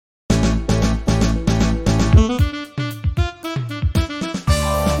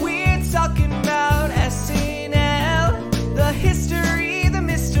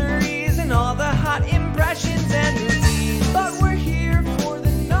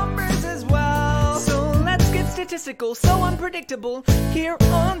egotistical, so unpredictable, here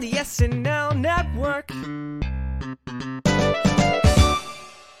on the SNL network.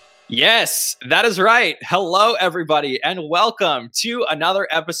 Yes, that is right. Hello, everybody, and welcome to another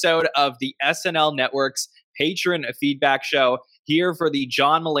episode of the SNL Network's Patron Feedback Show, here for the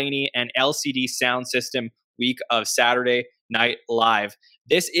John Mulaney and LCD Soundsystem week of Saturday Night Live.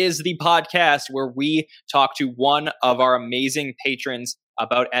 This is the podcast where we talk to one of our amazing patrons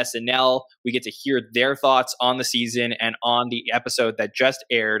about SNL. We get to hear their thoughts on the season and on the episode that just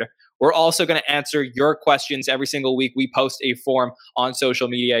aired. We're also going to answer your questions every single week. We post a form on social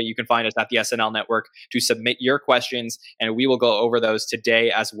media. You can find us at the SNL Network to submit your questions, and we will go over those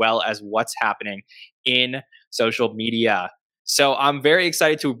today, as well as what's happening in social media. So I'm very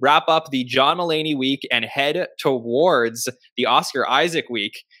excited to wrap up the John Mulaney week and head towards the Oscar Isaac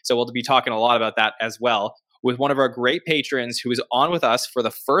week. So we'll be talking a lot about that as well with one of our great patrons who is on with us for the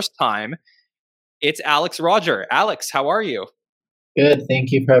first time. It's Alex Roger. Alex, how are you? Good.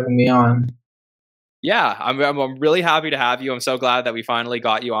 Thank you for having me on. Yeah, I'm really happy to have you. I'm so glad that we finally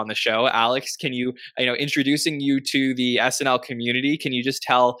got you on the show. Alex, can you introducing you to the SNL community, can you just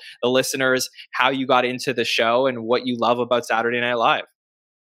tell the listeners how you got into the show and what you love about Saturday Night Live?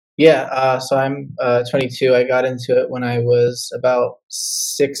 Yeah, so I'm 22. I got into it when I was about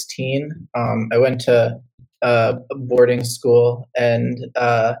 16. I went to boarding school, and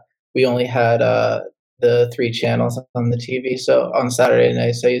we only had the 3 channels on the TV. So on Saturday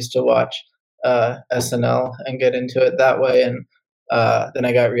nights, I used to watch SNL and get into it that way. And then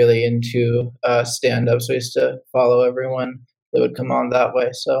I got really into stand-up, so I used to follow everyone that would come on that way.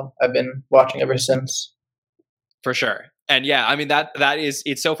 So I've been watching ever since. For sure. And yeah, I mean, that is,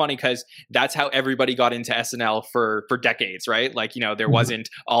 it's so funny because that's how everybody got into SNL for decades, right? Like, there wasn't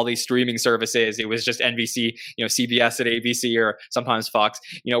all these streaming services. It was just NBC, CBS at ABC, or sometimes Fox,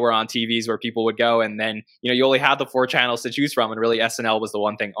 were on TVs where people would go. And then, you only had the 4 channels to choose from. And really SNL was the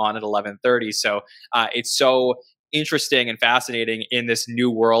one thing on at 11:30. So it's so interesting and fascinating in this new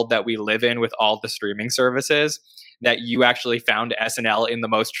world that we live in with all the streaming services that you actually found SNL in the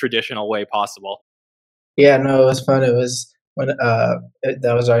most traditional way possible. Yeah, no, it was fun. It was when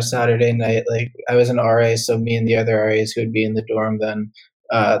that was our Saturday night. Like, I was an RA, so me and the other RAs who would be in the dorm then,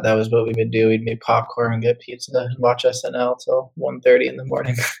 that was what we would do. We'd make popcorn, get pizza, and watch SNL till 1:30 in the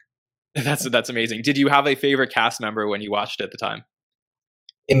morning. That's amazing. Did you have a favorite cast member when you watched it at the time?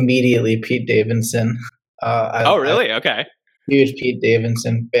 Immediately, Pete Davidson. Really? Okay. Huge Pete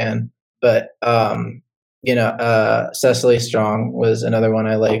Davidson fan. But Cecily Strong was another one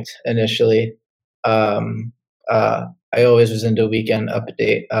I liked initially. I always was into Weekend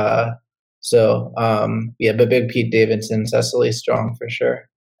Update. But big Pete Davidson, Cecily Strong for sure.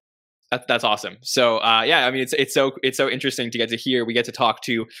 That's awesome. So yeah, I mean, it's so interesting to get to hear. We get to talk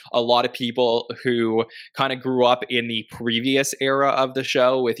to a lot of people who kind of grew up in the previous era of the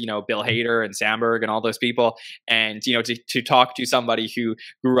show with Bill Hader and Samberg and all those people, and to talk to somebody who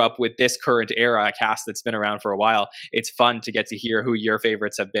grew up with this current era, a cast that's been around for a while. It's fun to get to hear who your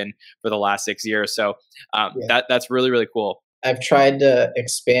favorites have been for the last 6 years. So that's really, really cool. I've tried to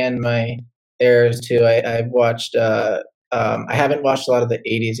expand my eras too. I've watched. I haven't watched a lot of the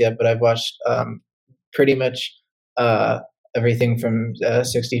 80s yet, but I've watched pretty much everything from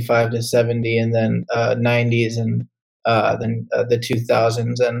 65 to 70, and then 90s, and then the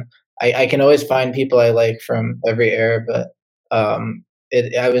 2000s. And I can always find people I like from every era, but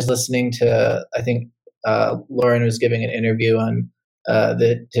I was listening to, I think Lauren was giving an interview on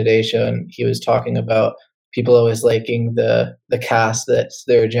the Today Show, and he was talking about people always liking the cast that's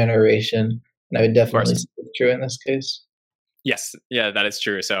their generation. And I would definitely say it's true in this case. Yes. Yeah, that is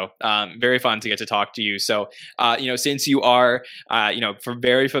true. So very fun to get to talk to you. So, since you are,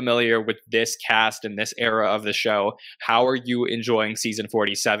 very familiar with this cast and this era of the show, how are you enjoying season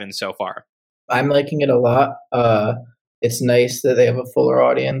 47 so far? I'm liking it a lot. It's nice that they have a fuller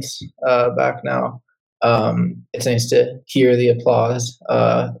audience back now. It's nice to hear the applause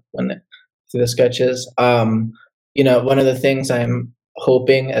through the sketches. One of the things I'm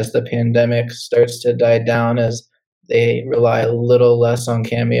hoping as the pandemic starts to die down is they rely a little less on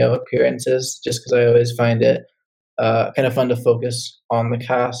cameo appearances, just because I always find it kind of fun to focus on the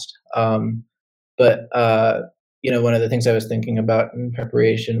cast. But one of the things I was thinking about in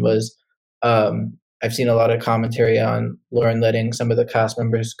preparation was I've seen a lot of commentary on Lauren letting some of the cast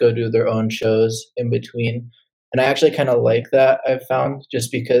members go do their own shows in between. And I actually kind of like that, I've found, just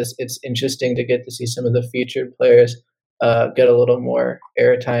because it's interesting to get to see some of the featured players get a little more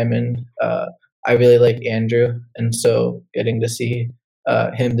airtime. And I really like Andrew, and so getting to see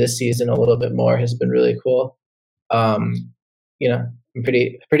him this season a little bit more has been really cool. I'm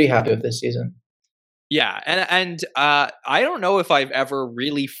pretty happy with this season. Yeah, and I don't know if I've ever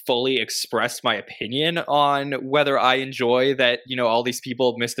really fully expressed my opinion on whether I enjoy that, all these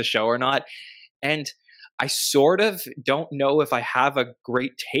people miss the show or not. And I sort of don't know if I have a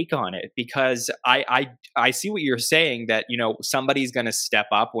great take on it because I see what you're saying that somebody's going to step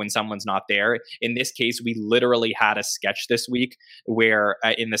up when someone's not there. In this case, we literally had a sketch this week where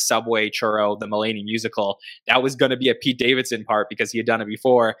in the Subway Churro, the Mulaney musical, that was going to be a Pete Davidson part because he had done it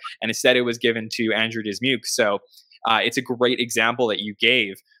before, and instead it was given to Andrew Dismuke. So it's a great example that you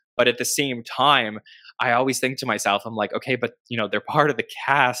gave, but at the same time, I always think to myself, I'm like, okay, but they're part of the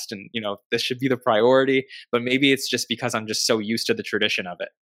cast, and this should be the priority. But maybe it's just because I'm just so used to the tradition of it.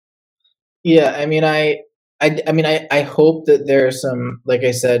 Yeah, I mean, I hope that there are some, like I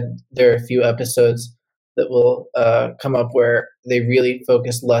said, there are a few episodes that will come up where they really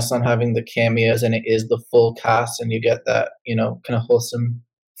focus less on having the cameos and it is the full cast, and you get that kind of wholesome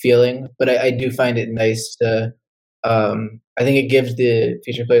feeling. But I do find it nice to. I think it gives the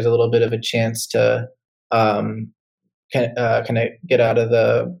feature players a little bit of a chance to um, kind of get out of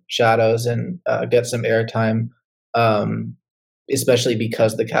the shadows and get some airtime, um, especially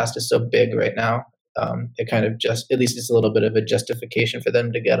because the cast is so big right now. It kind of just, at least it's a little bit of a justification for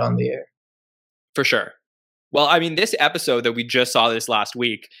them to get on the air. For sure. Well, I mean, this episode that we just saw this last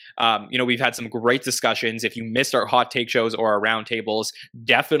week, we've had some great discussions. If you missed our hot take shows or our roundtables,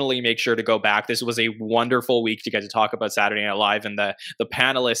 definitely make sure to go back. This was a wonderful week to get to talk about Saturday Night Live, and the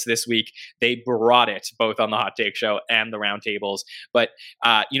panelists this week, they brought it both on the hot take show and the roundtables. But,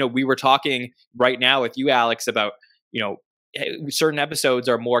 we were talking right now with you, Alex, about, certain episodes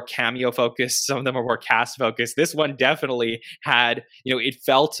are more cameo focused, some of them are more cast focused. This one definitely had, it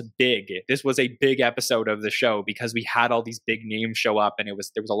felt big. This was a big episode of the show because we had all these big names show up, and there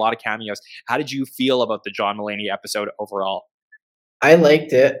was a lot of cameos. How did you feel about the John Mulaney episode overall? I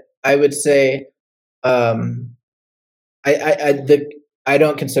liked it. I would say um I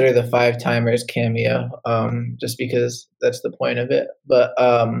don't consider the five timers cameo, just because that's the point of it. But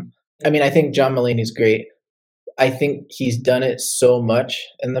I mean, I think John Mulaney's great. I think he's done it so much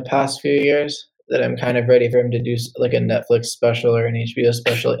in the past few years that I'm kind of ready for him to do like a Netflix special or an HBO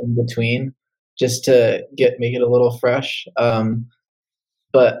special in between, just to make it a little fresh.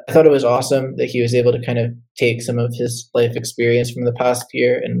 But I thought it was awesome that he was able to kind of take some of his life experience from the past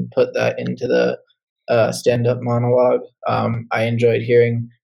year and put that into the stand-up monologue. I enjoyed hearing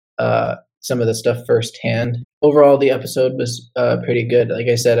some of the stuff firsthand. Overall, the episode was pretty good. Like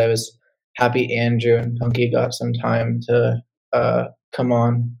I said, I was happy Andrew and Punky got some time to come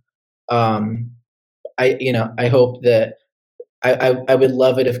on. I hope that I would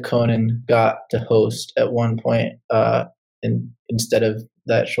love it if Conan got to host at one point instead of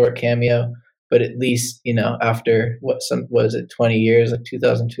that short cameo. But at least after what is it, 20 years? Like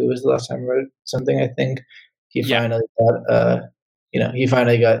 2002 was the last time I wrote something. I think he finally got he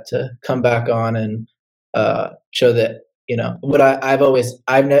finally got to come back on and show that what I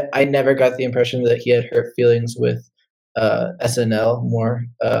never got the impression that he had hurt feelings with SNL more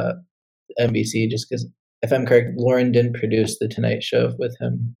NBC, just because if I'm correct, Lauren didn't produce the Tonight Show with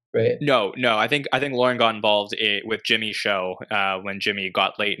him, right? No. I think Lauren got involved with Jimmy's show when Jimmy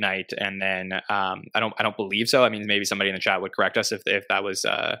got late night, and then I don't believe so. I mean, maybe somebody in the chat would correct us if that was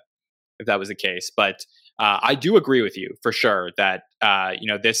the case, but I do agree with you for sure that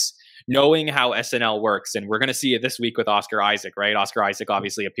this, knowing how SNL works, and we're going to see it this week with Oscar Isaac, right? Oscar Isaac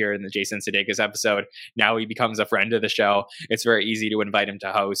obviously appeared in the Jason Sudeikis episode. Now he becomes a friend of the show. It's very easy to invite him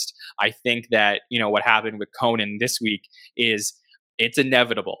to host. I think that, what happened with Conan this week is it's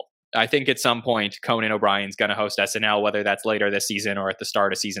inevitable. I think at some point Conan O'Brien's going to host SNL, whether that's later this season or at the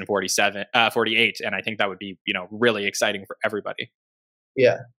start of season 48. And I think that would be, really exciting for everybody.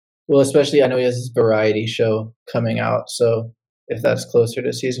 Yeah. Well, especially I know he has this variety show coming out. So if that's closer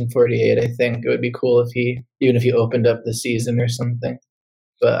to season 48, I think it would be cool if he opened up the season or something.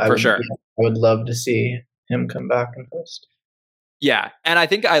 But I would love to see him come back and host. Yeah. And I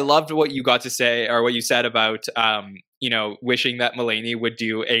think I loved what you got to say, or what you said about, wishing that Mulaney would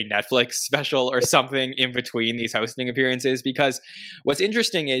do a Netflix special or something in between these hosting appearances, because what's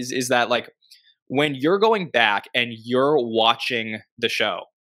interesting is that, like, when you're going back and you're watching the show,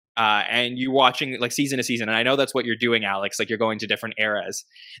 and you're watching like season to season, and I know that's what you're doing, Alex, like you're going to different eras,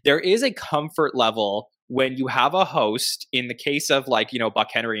 there is a comfort level when you have a host, in the case of like, Buck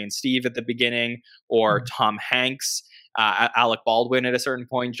Henry and Steve at the beginning, or Tom Hanks, Alec Baldwin at a certain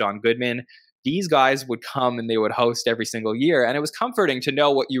point, John Goodman, these guys would come and they would host every single year. And it was comforting to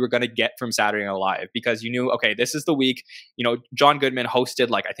know what you were going to get from Saturday Night Live, because you knew, okay, this is the week. John Goodman hosted,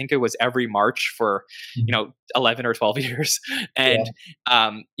 like, I think it was every March for, 11 or 12 years. And,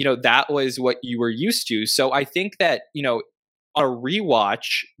 that was what you were used to. So I think that, on a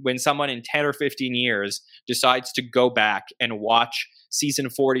rewatch, when someone in 10 or 15 years decides to go back and watch season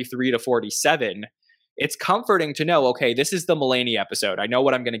 43 to 47, it's comforting to know, okay, this is the Mulaney episode. I know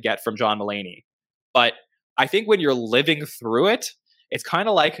what I'm going to get from John Mulaney. But I think when you're living through it, it's kind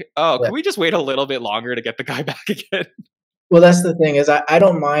of like, can we just wait a little bit longer to get the guy back again? Well, that's the thing, is I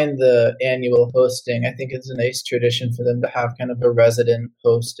don't mind the annual hosting. I think it's a nice tradition for them to have kind of a resident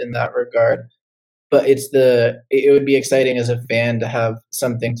host in that regard. But it would be exciting as a fan to have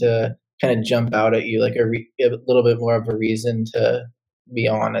something to kind of jump out at you, like a little bit more of a reason to be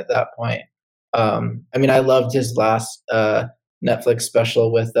on at that point. I loved his last Netflix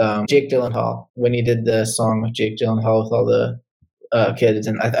special with Jake Gyllenhaal, when he did the song with Jake Gyllenhaal with all the kids,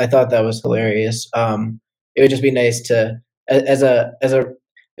 and I thought that was hilarious. It would just be nice to,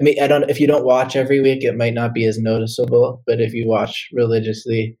 if you don't watch every week, it might not be as noticeable, but if you watch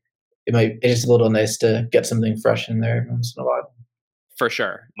religiously, it's just a little nice to get something fresh in there once in a while. For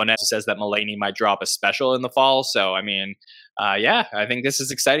sure. Monet says that Mulaney might drop a special in the fall. So, I think this is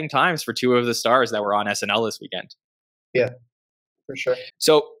exciting times for two of the stars that were on SNL this weekend. Yeah, for sure.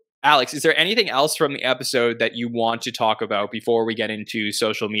 So, Alex, is there anything else from the episode that you want to talk about before we get into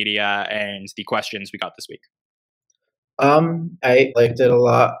social media and the questions we got this week? I liked it a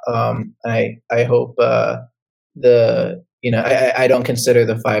lot. I hope I don't consider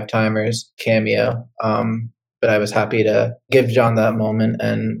the Five Timers cameo, but I was happy to give John that moment,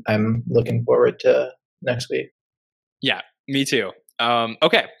 and I'm looking forward to next week. Yeah, me too.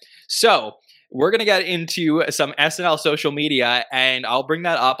 Okay, so we're going to get into some SNL social media, and I'll bring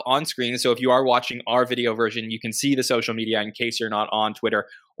that up on screen. So if you are watching our video version, you can see the social media in case you're not on Twitter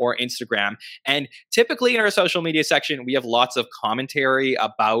or Instagram. And typically in our social media section, we have lots of commentary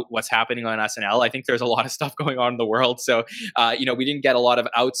about what's happening on SNL. I think there's a lot of stuff going on in the world. So, we didn't get a lot of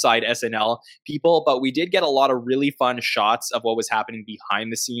outside SNL people, but we did get a lot of really fun shots of what was happening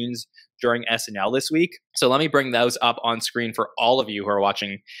behind the scenes during SNL this week. So let me bring those up on screen for all of you who are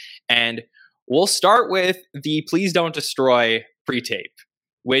watching. And we'll start with the Please Don't Destroy pre-tape,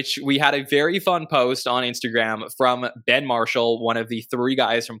 which we had a very fun post on Instagram from Ben Marshall, one of the three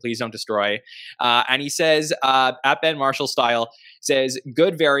guys from Please Don't Destroy. And he says, at Ben Marshall style, says,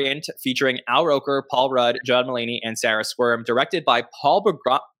 good variant featuring Al Roker, Paul Rudd, John Mulaney, and Sarah Squirm, directed by Paul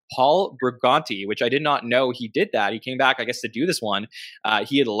Briganti, which I did not know he did that. He came back, I guess, to do this one.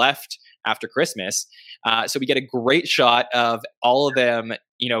 He had left after Christmas. So we get a great shot of all of them,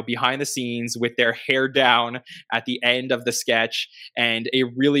 behind the scenes with their hair down at the end of the sketch, and a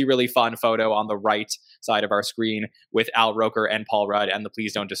really, really fun photo on the right side of our screen with Al Roker and Paul Rudd and the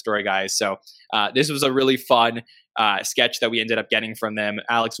Please Don't Destroy guys. So this was a really fun sketch that we ended up getting from them.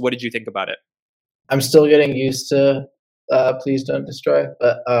 Alex, what did you think about it? I'm still getting used to Please Don't Destroy,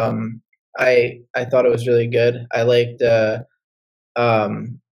 but I thought it was really good. I liked, I'm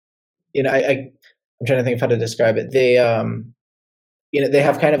trying to think of how to describe it. They, they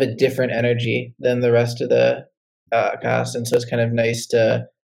have kind of a different energy than the rest of the cast, and so it's kind of nice to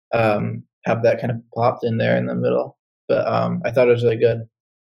have that kind of popped in there in the middle. But I thought it was really good.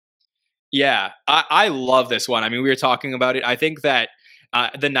 Yeah, I love this one. I mean, we were talking about it. I think that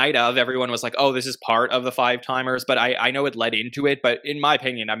the night of, everyone was like, oh, this is part of the Five Timers, but I know it led into it. But in my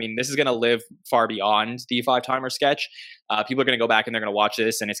opinion, I mean, this is going to live far beyond the Five Timer sketch. People are going to go back and they're going to watch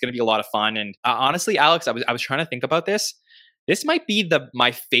this, and it's going to be a lot of fun. And honestly, Alex, I was trying to think about this. This might be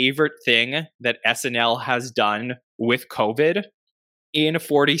my favorite thing that SNL has done with COVID in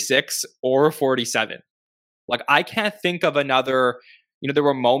 46 or 47. Like, I can't think of another. There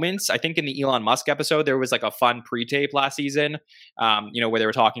were moments, I think in the Elon Musk episode, there was like a fun pre-tape last season, where they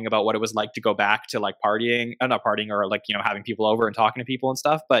were talking about what it was like to go back to like partying, not partying, or like, having people over and talking to people and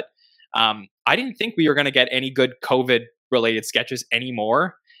stuff. But I didn't think we were going to get any good COVID related sketches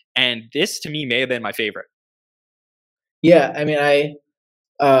anymore. And this to me may have been my favorite. Yeah. I mean, I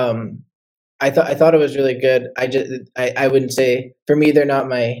thought it was really good. I wouldn't say, for me, they're not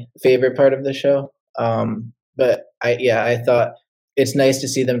my favorite part of the show. But I thought it's nice to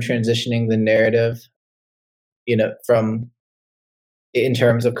see them transitioning the narrative, from, in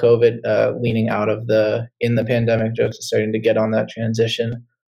terms of COVID, leaning out of in the pandemic jokes and starting to get on that transition,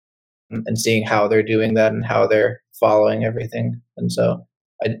 and seeing how they're doing that and how they're following everything. And so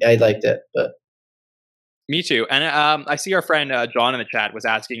I liked it. But Me too. And I see our friend John in the chat was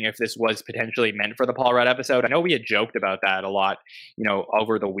asking if this was potentially meant for the Paul Rudd episode. I know we had joked about that a lot,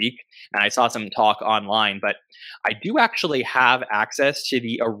 over the week, and I saw some talk online, but I do actually have access to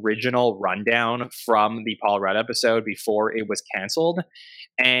the original rundown from the Paul Rudd episode before it was canceled.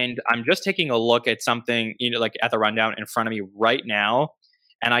 And I'm just taking a look at something, like at the rundown in front of me right now,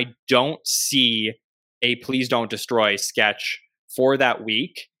 and I don't see a Please Don't Destroy sketch for that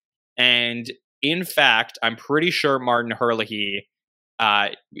week. And in fact, I'm pretty sure Martin Herlihy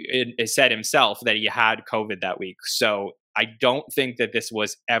said himself that he had COVID that week. So I don't think that this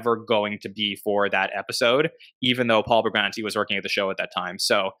was ever going to be for that episode, even though Paul Briganti was working at the show at that time.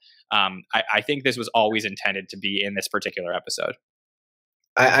 So I think this was always intended to be in this particular episode.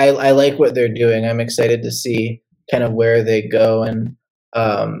 I like what they're doing. I'm excited to see kind of where they go and,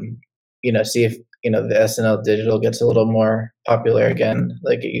 see if, the SNL digital gets a little more popular again,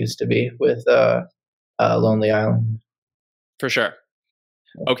 like it used to be with Lonely Island. For sure.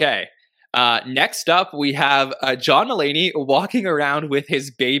 Okay. Next up, we have John Mulaney walking around with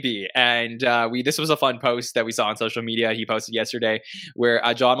his baby, and this was a fun post that we saw on social media. He posted yesterday where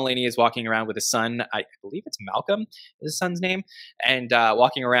John Mulaney is walking around with his son. I believe it's Malcolm is his son's name, and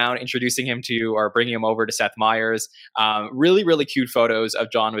walking around, introducing him to or bringing him over to Seth Meyers. Really, really cute photos of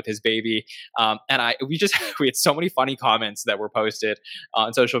John with his baby, and we had so many funny comments that were posted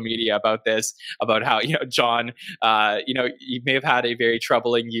on social media about this, about how John, you may have had a very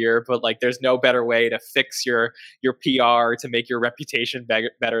troubling year, but like, there's no better way to fix your PR, to make your reputation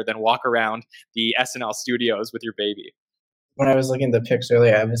better than walk around the SNL studios with your baby. When I was looking at the pics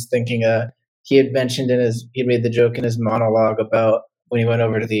earlier, I was thinking he had mentioned he made the joke in his monologue about when he went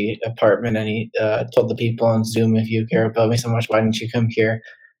over to the apartment and he told the people on Zoom, if you care about me so much, why didn't you come here?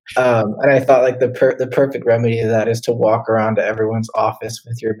 And I thought like the perfect remedy to that is to walk around to everyone's office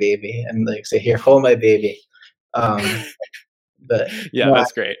with your baby and like say, here, hold my baby. But yeah,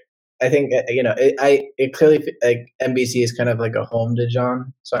 that's great. I think it clearly, like, NBC is kind of like a home to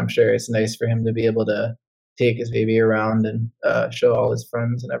John, so I'm sure it's nice for him to be able to take his baby around and show all his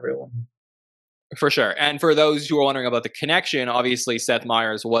friends and everyone. For sure. And for those who are wondering about the connection, obviously Seth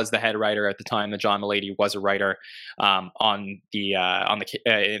Meyers was the head writer at the time that John Mulaney was a writer in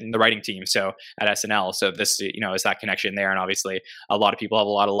the writing team, so at SNL. So this is that connection there, and obviously a lot of people have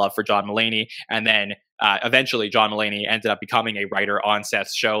a lot of love for John Mulaney. And then eventually John Mulaney ended up becoming a writer on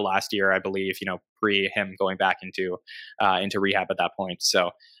Seth's show last year, I believe. Pre him going back into rehab at that point.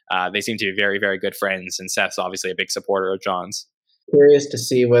 So they seem to be very, very good friends, and Seth's obviously a big supporter of John's. Curious to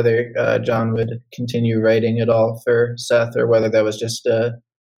see whether John would continue writing at all for Seth, or whether that was just a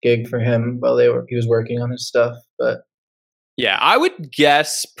gig for him while he was working on his stuff. But yeah, I would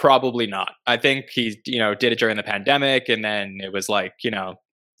guess probably not. I think he did it during the pandemic, and then it was like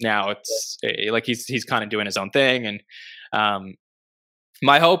now it's like he's kind of doing his own thing, and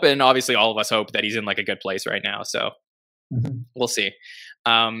my hope, and obviously all of us hope, that he's in like a good place right now. So we'll see.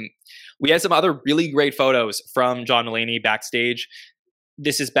 We had some other really great photos from John Mulaney backstage.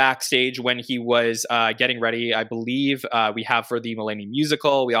 This is backstage when he was getting ready, I believe. We have for the Mulaney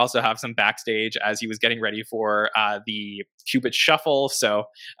musical. We also have some backstage as he was getting ready for the Cupid Shuffle. So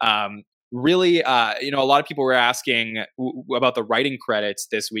really, a lot of people were asking about the writing credits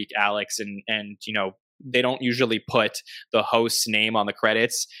this week, Alex, and they don't usually put the host's name on the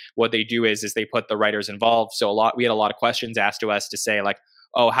credits. What they do is they put the writers involved. So we had a lot of questions asked to us to say like,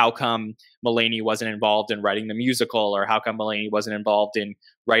 oh, how come Mulaney wasn't involved in writing the musical, or how come Mulaney wasn't involved in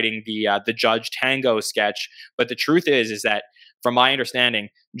writing the Judge Tango sketch? But the truth is that, from my understanding,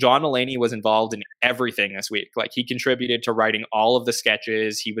 John Mulaney was involved in everything this week. Like, he contributed to writing all of the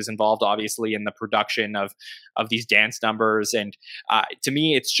sketches. He was involved, obviously, in the production of these dance numbers. And to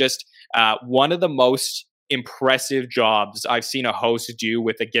me, it's just one of the most impressive jobs I've seen a host do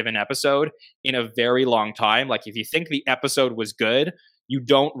with a given episode in a very long time. Like, if you think the episode was good, you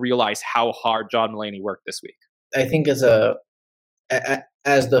don't realize how hard John Mulaney worked this week. I think as the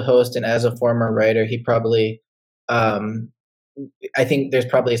host and as a former writer, he probably, I think there's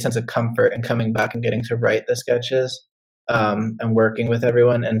probably a sense of comfort in coming back and getting to write the sketches and working with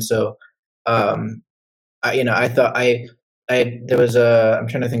everyone. And so, I thought there was I'm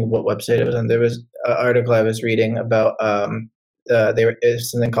trying to think of what website it was on. There was an article I was reading about it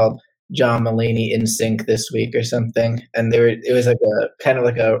was something called John Mulaney in Sync this week or something, and it was like a kind of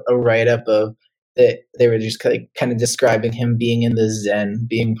like a write up of that. They were just kind of describing him being in the zen,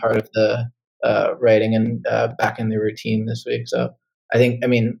 being part of the writing and back in the routine this week. So I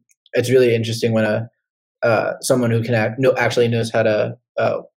mean it's really interesting when someone who can actually knows how to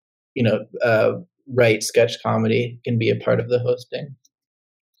write sketch comedy can be a part of the hosting.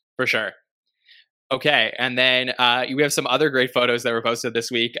 For sure. Okay, and then we have some other great photos that were posted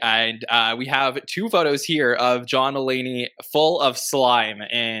this week, and we have 2 photos here of John Mulaney full of slime,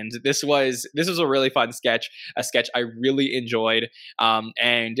 and this was a really fun sketch, a sketch I really enjoyed,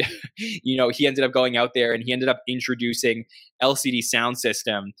 and he ended up going out there and he ended up introducing LCD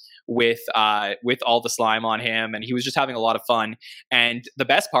Soundsystem with all the slime on him, and he was just having a lot of fun. And the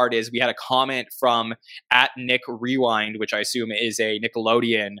best part is we had a comment from @NickRewind, which I assume is a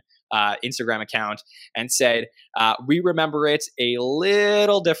Nickelodeon Instagram account, and said, we remember it a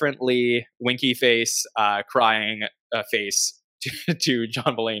little differently, winky face, crying face to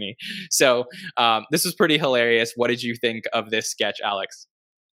John Mulaney. So this was pretty hilarious. What did you think of this sketch, Alex?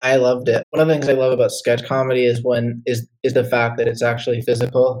 I loved it. One of the things I love about sketch comedy is the fact that it's actually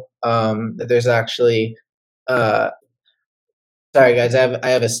physical. That there's actually sorry guys, I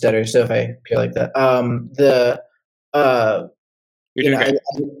have a stutter, so if I appear like that.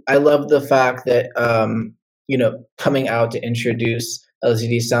 I love the fact that coming out to introduce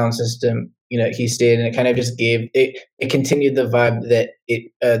LCD Soundsystem, he stayed, and it kind of just gave it continued the vibe that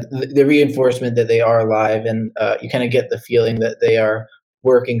the reinforcement that they are live, and you kind of get the feeling that they are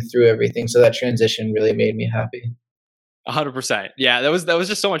working through everything. So that transition really made me happy. 100%. Yeah, that was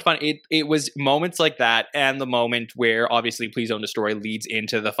just so much fun. It was moments like that, and the moment where obviously Please Don't Destroy leads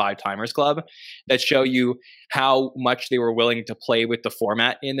into the 5 Timers Club, that show you how much they were willing to play with the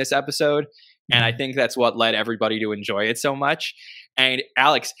format in this episode. And I think that's what led everybody to enjoy it so much. And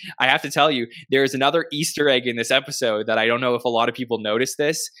Alex, I have to tell you, there's another Easter egg in this episode that I don't know if a lot of people noticed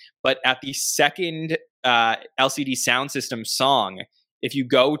this, but at the second LCD Soundsystem song, if you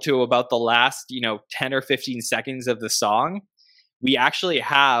go to about the last, 10 or 15 seconds of the song, we actually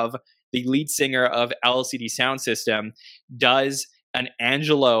have the lead singer of LCD Soundsystem does an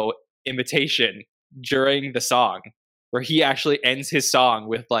Angelo imitation during the song, where he actually ends his song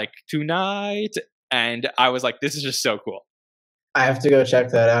with like, tonight. And I was like, this is just so cool. I have to go check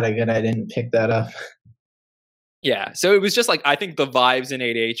that out again. I didn't pick that up. Yeah, so it was just like, I think the vibes in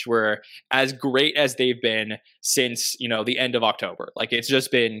 8H were as great as they've been since, the end of October. Like, it's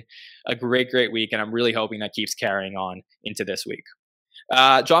just been a great week, and I'm really hoping that keeps carrying on into this week.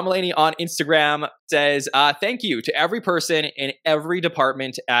 John Mulaney on Instagram says, thank you to every person in every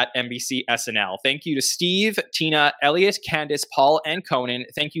department at NBC SNL. Thank you to Steve, Tina, Elliot, Candace, Paul, and Conan.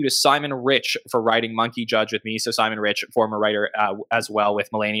 Thank you to Simon Rich for writing Monkey Judge with me. So Simon Rich, former writer as well with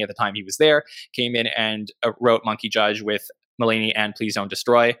Mulaney at the time he was there, came in and wrote Monkey Judge with Mulaney and Please Don't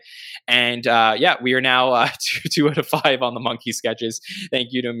Destroy. And we are now 2 out of 5 on the monkey sketches. Thank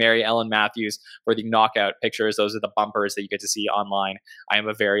you to Mary Ellen Matthews for the knockout pictures. Those are the bumpers that you get to see online. I am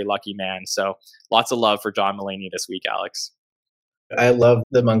a very lucky man. So lots of love for John Mulaney this week, Alex. I love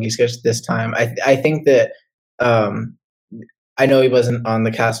the monkey sketch this time. I think that I know he wasn't on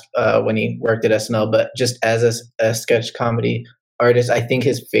the cast when he worked at SNL, but just as a sketch comedy artist, I think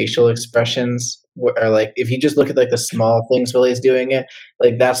his facial expressions are like, if you just look at like the small things while he's doing it,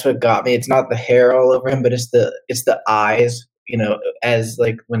 like that's what got me. It's not the hair all over him, but it's the eyes, as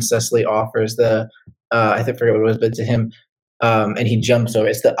like when Cecily offers the I forget what it was, but to him, and he jumps over,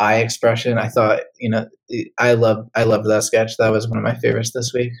 it's the eye expression. I thought, I loved that sketch. That was one of my favorites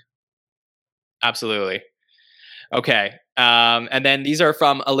this week. Absolutely. Okay. And then these are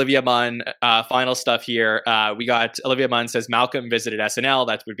from Olivia Munn. Final stuff here. We got Olivia Munn says Malcolm visited SNL.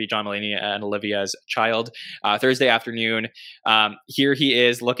 That would be John Mulaney and Olivia's child. Thursday afternoon. Here he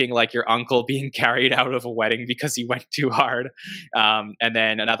is looking like your uncle being carried out of a wedding because he went too hard. And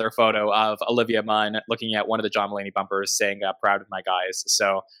then another photo of Olivia Munn looking at one of the John Mulaney bumpers saying, proud of my guys.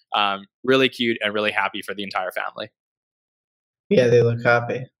 So really cute and really happy for the entire family. Yeah, they look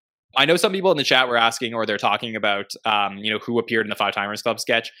happy. I know some people in the chat were asking, or they're talking about, who appeared in the 5 Timers Club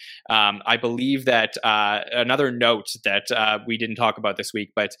sketch. I believe that another note that we didn't talk about this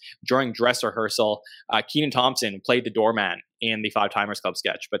week, but during dress rehearsal, Kenan Thompson played the doorman in the 5 Timers Club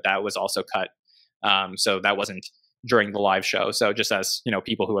sketch, but that was also cut. So that wasn't during the live show. So just as,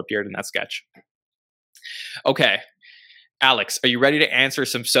 people who appeared in that sketch. Okay. Alex, are you ready to answer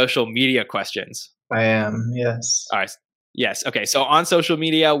some social media questions? I am, yes. All right. Yes. Okay. So on social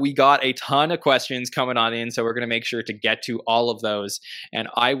media, we got a ton of questions coming on in. So we're going to make sure to get to all of those. And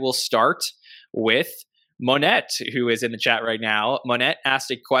I will start with Monette, who is in the chat right now. Monette asked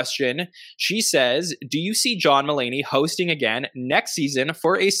a question. She says, do you see John Mulaney hosting again next season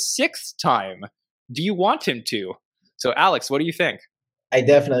for a 6th time? Do you want him to? So Alex, what do you think? I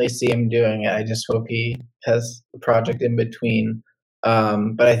definitely see him doing it. I just hope he has a project in between.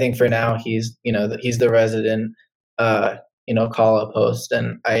 But I think for now, he's the resident call-up host,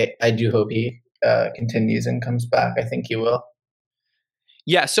 and I do hope he continues and comes back. I think he will.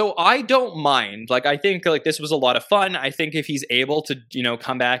 Yeah, so I don't mind. Like, I think like this was a lot of fun. I think if he's able to,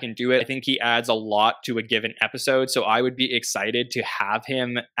 come back and do it, I think he adds a lot to a given episode. So I would be excited to have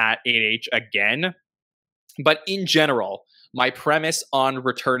him at 8H again. But in general, my premise on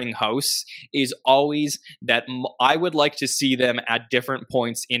returning hosts is always that I would like to see them at different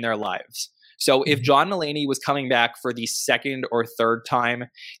points in their lives. So if John Mulaney was coming back for the second or third time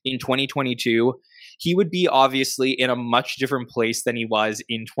in 2022, he would be obviously in a much different place than he was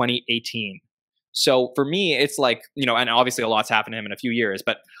in 2018. So for me, it's like, and obviously a lot's happened to him in a few years,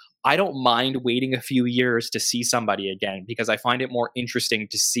 but I don't mind waiting a few years to see somebody again because I find it more interesting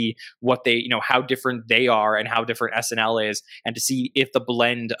to see what they, how different they are and how different SNL is, and to see if the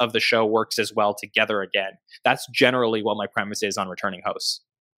blend of the show works as well together again. That's generally what my premise is on returning hosts.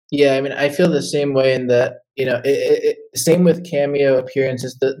 Yeah, I mean, I feel the same way in that, same with cameo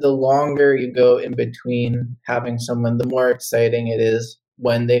appearances. The longer you go in between having someone, the more exciting it is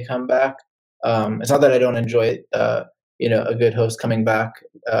when they come back. It's not that I don't enjoy, a good host coming back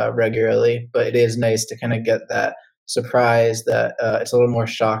regularly, but it is nice to kind of get that surprise that it's a little more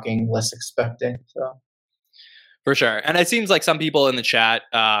shocking, less expecting. So. For sure, and it seems like some people in the chat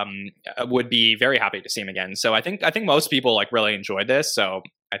would be very happy to see him again. So I think most people like really enjoyed this. So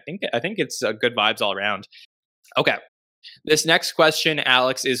I think it's good vibes all around. Okay, this next question,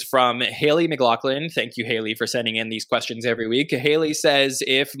 Alex, is from Haley McLaughlin. Thank you, Haley, for sending in these questions every week. Haley says,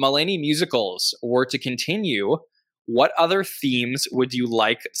 if Mulaney musicals were to continue, what other themes would you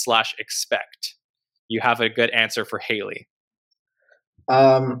like/expect? You have a good answer for Haley.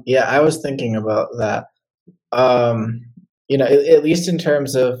 Yeah, I was thinking about that. At least in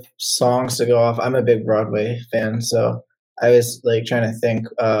terms of songs to go off, I'm a big Broadway fan, so I was like trying to think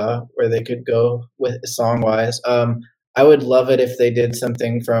where they could go with song wise. I would love it if they did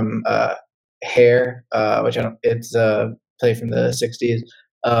something from Hair, which it's played from the '60s,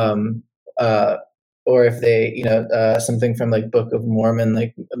 or if they something from like Book of Mormon,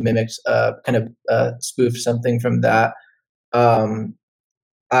 like mimics kind of spoofed something from that.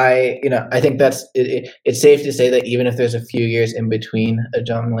 I think that's it's safe to say that even if there's a few years in between a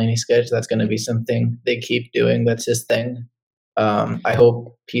John Mulaney sketch, that's going to be something they keep doing. That's his thing. I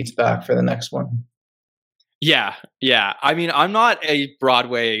hope Pete's back for the next one. Yeah. I mean, I'm not a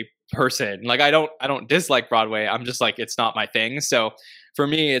Broadway person. Like, I don't dislike Broadway. I'm just like, it's not my thing. So for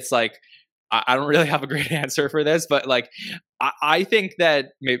me, it's like, I don't really have a great answer for this, but like, I think that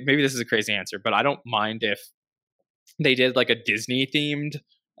maybe this is a crazy answer, but I don't mind if they did like a Disney themed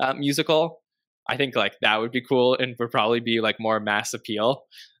musical. I think like that would be cool and would probably be like more mass appeal.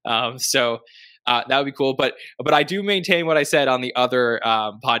 So that would be cool. But I do maintain what I said on the other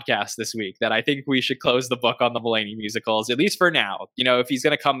podcast this week, that I think we should close the book on the Mulaney musicals, at least for now. If he's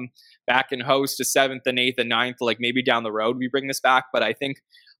going to come back and host a 7th and 8th and 9th, like maybe down the road we bring this back. But I think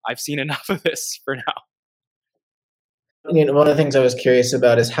I've seen enough of this for now. One of the things I was curious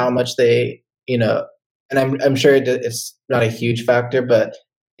about is how much they, and I'm sure it's not a huge factor, but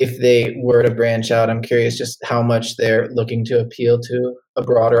if they were to branch out, I'm curious just how much they're looking to appeal to a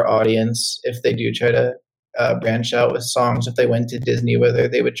broader audience. If they do try to branch out with songs, if they went to Disney, whether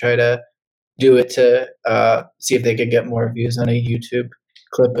they would try to do it to see if they could get more views on a YouTube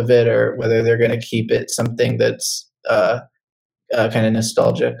clip of it, or whether they're going to keep it something that's kind of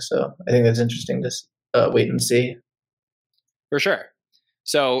nostalgic. So I think that's interesting to wait and see. For sure.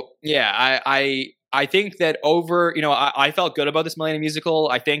 So yeah, I think that I felt good about this Mulaney musical.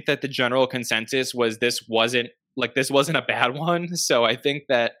 I think that the general consensus was this wasn't a bad one. So I think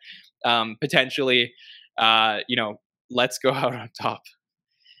that potentially, let's go out on top.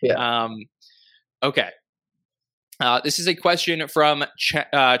 Yeah. Okay. This is a question from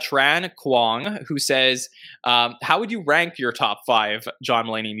Tran Kwong, who says, how would you rank your top 5 John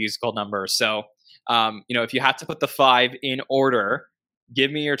Mulaney musical numbers? So, if you had to put the 5 in order, give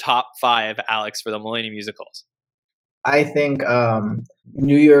me your top 5, Alex, for the Mulaney musicals. I think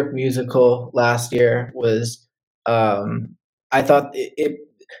New York musical last year was. I thought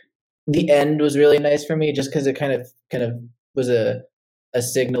the end was really nice for me, just because it kind of was a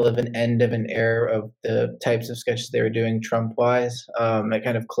signal of an end of an era of the types of sketches they were doing Trump wise. It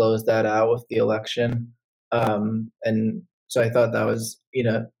kind of closed that out with the election, and so I thought that was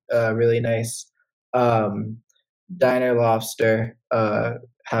really nice. Diner Lobster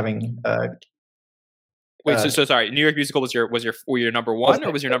having wait, so sorry, New York musical was your number 1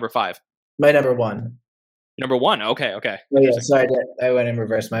 or was your number 5? My number 1. Number 1. Okay. Oh, yeah, sorry, I went in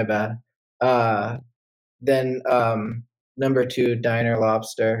reverse. My bad. Then number 2, Diner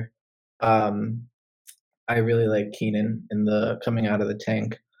Lobster. I really like Keenan in the coming out of the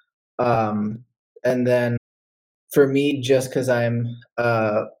tank. And then for me, just because I'm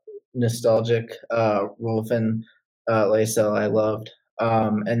nostalgic, Rolf and Lysel I loved.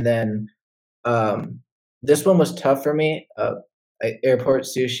 And then this one was tough for me. Airport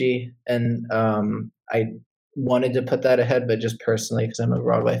Sushi, and I wanted to put that ahead, but just personally, because I'm a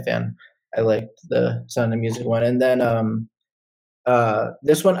Broadway fan, I liked the Sound of Music one. And then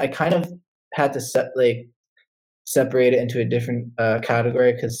this one, I kind of had to separate it into a different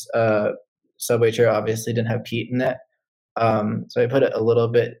category because Subway Chair obviously didn't have Pete in it. So I put it a little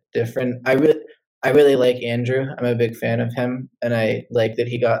bit different. I really like Andrew. I'm a big fan of him, and I like that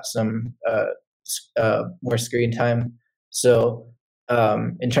he got some more screen time. So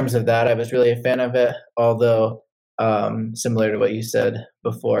in terms of that, I was really a fan of it. Although similar to what you said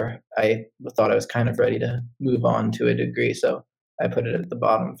before, I thought I was kind of ready to move on to a degree. So I put it at the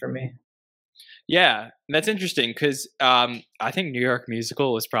bottom for me. Yeah, that's interesting because I think New York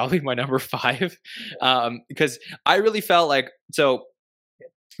Musical was probably my number 5 because I really felt like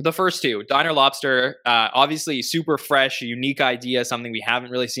the first two, Diner Lobster, obviously super fresh, unique idea, something we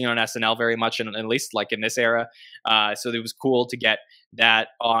haven't really seen on SNL very much, at least like in this era. So it was cool to get that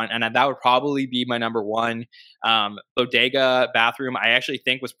on, and that would probably be my number 1. Bodega Bathroom, I actually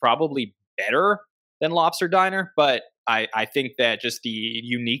think was probably better than Lobster Diner, but I think that just the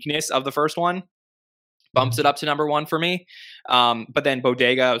uniqueness of the first one bumps it up to number 1 for me. But then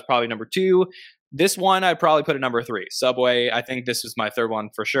Bodega was probably number 2. This one, I'd probably put at number 3. Subway, I think this was my third one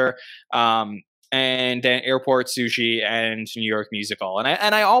for sure. And then Airport Sushi and New York Musical.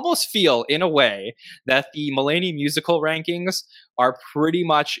 And I almost feel, in a way, that the Mulaney musical rankings are pretty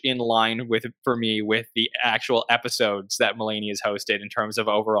much in line for me with the actual episodes that Mulaney has hosted in terms of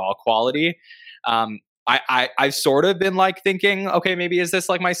overall quality. I've sort of been like thinking, okay, maybe is this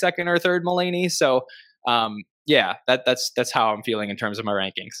like my second or third Mulaney? So yeah, that's how I'm feeling in terms of my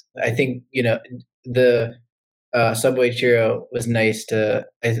rankings. I think, the Subway Churro was nice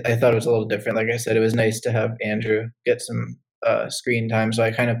I thought it was a little different. Like I said, it was nice to have Andrew get some screen time. So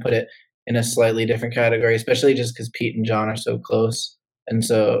I kind of put it in a slightly different category, especially just because Pete and John are so close. And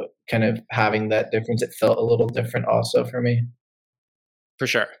so kind of having that difference, it felt a little different also for me. For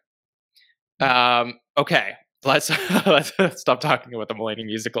sure. Okay. Let's stop talking about the Mulaney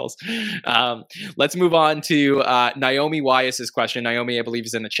musicals. Let's move on to Naomi Wyas's question. Naomi, I believe,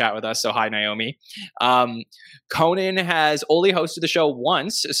 is in the chat with us. So hi, Naomi. Conan has only hosted the show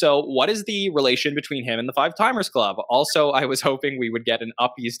once. So what is the relation between him and the Five Timers Club? Also, I was hoping we would get an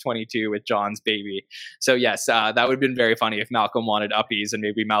Uppies 22 with John's baby. So yes, that would have been very funny if Malcolm wanted Uppies, and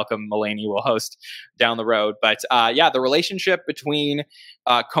maybe Malcolm Mulaney will host down the road. But yeah, the relationship between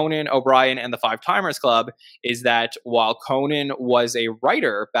Conan O'Brien and the Five Timers Club is that while Conan was a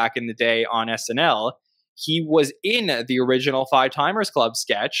writer back in the day on SNL, he was in the original Five Timers Club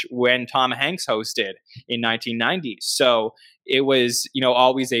sketch when Tom Hanks hosted in 1990. So it was,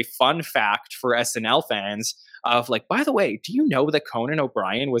 always a fun fact for SNL fans of like, by the way, do you know that Conan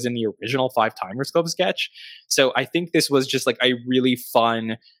O'Brien was in the original Five Timers Club sketch? So I think this was just like a really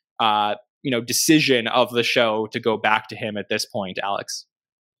fun, decision of the show to go back to him at this point, Alex.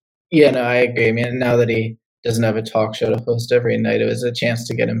 Yeah, no, I agree. I mean, now that he doesn't have a talk show to host every night, it was a chance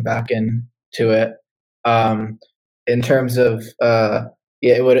to get him back into it. In terms of,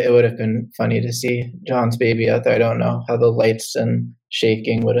 it would have been funny to see John's baby out there. I don't know how the lights and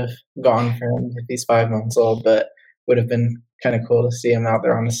shaking would have gone for him if he's 5 months old, but would have been kind of cool to see him out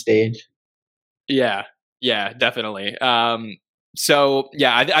there on the stage. Yeah, definitely. So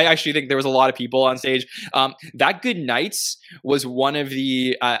yeah, I actually think there was a lot of people on stage. That Good Nights was one of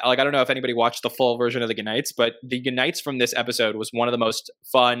the I don't know if anybody watched the full version of the Good Nights, but the Good Nights from this episode was one of the most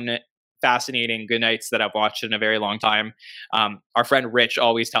fun, fascinating Good Nights that I've watched in a very long time. Our friend Rich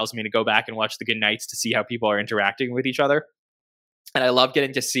always tells me to go back and watch the Good Nights to see how people are interacting with each other. And I love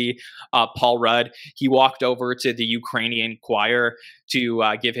getting to see Paul Rudd. He walked over to the Ukrainian choir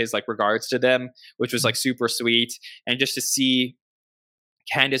to give his regards to them, which was super sweet. And just to see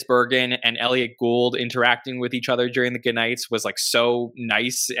Candice Bergen and Elliot Gould interacting with each other during the Good Nights was so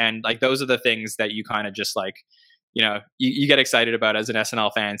nice. And those are the things that you kind of just you get excited about as an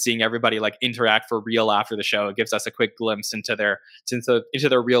SNL fan, seeing everybody interact for real after the show. It gives us a quick glimpse into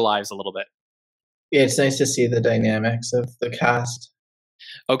their real lives a little bit. Yeah, it's nice to see the dynamics of the cast.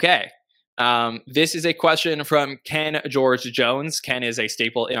 Okay. This is a question from Ken George Jones. Ken is a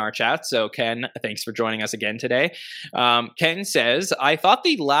staple in our chat. So Ken, thanks for joining us again today. Ken says, I thought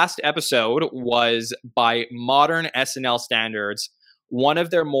the last episode was, by modern SNL standards, one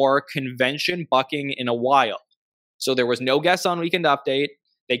of their more convention bucking in a while. So there was no guest on Weekend Update.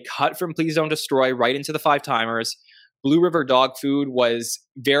 They cut from Please Don't Destroy right into the Five Timers. Blue River Dog Food was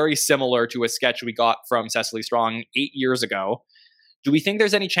very similar to a sketch we got from Cecily Strong 8 years ago. Do we think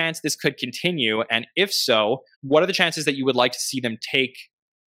there's any chance this could continue? And if so, what are the chances that you would like to see them take?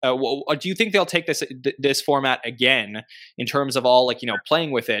 Do you think they'll take this format again in terms of all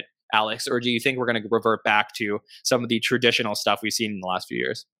playing with it, Alex? Or do you think we're going to revert back to some of the traditional stuff we've seen in the last few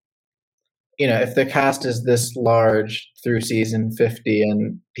years? If the cast is this large through season 50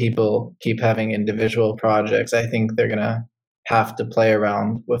 and people keep having individual projects, I think they're going to have to play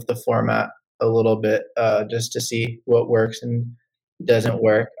around with the format a little bit just to see what works and doesn't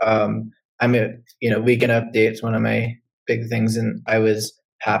work. Weekend Update's one of my big things, and I was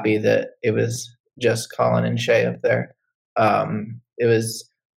happy that it was just Colin and Shay up there. It was,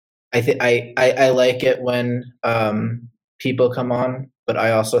 I like it when people come on, but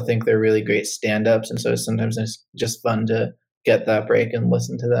I also think they're really great stand-ups, and so sometimes it's just fun to get that break and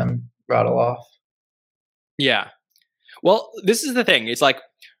listen to them rattle off. Yeah. Well, this is the thing. It's like,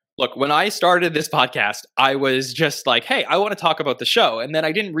 look, when I started this podcast, I was just like, hey, I want to talk about the show. And then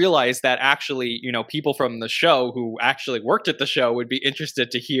I didn't realize that actually, people from the show who actually worked at the show would be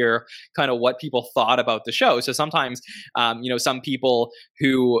interested to hear kind of what people thought about the show. So sometimes, some people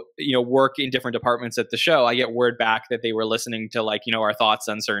who, work in different departments at the show, I get word back that they were listening to our thoughts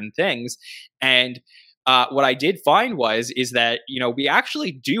on certain things. And what I did find is that, we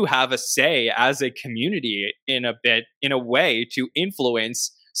actually do have a say as a community in a way to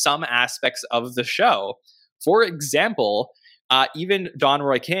influence some aspects of the show. For example, even Don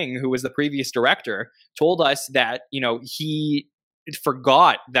Roy King, who was the previous director, told us that, he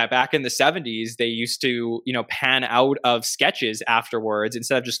forgot that back in the 70s, they used to, pan out of sketches afterwards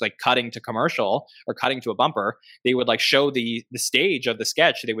instead of just cutting to commercial or cutting to a bumper. They would show the stage of the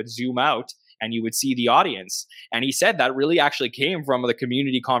sketch. They would zoom out and you would see the audience. And he said that really actually came from the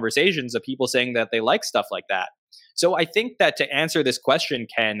community conversations of people saying that they like stuff like that. So I think that to answer this question,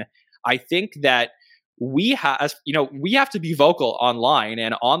 Ken, I think that we have to be vocal online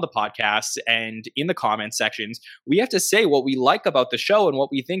and on the podcasts and in the comment sections. We have to say what we like about the show and what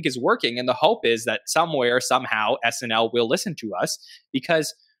we think is working. And the hope is that somewhere, somehow, SNL will listen to us.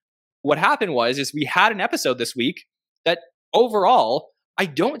 Because what happened is we had an episode this week that overall, I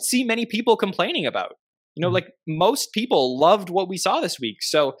don't see many people complaining about. Most people loved what we saw this week.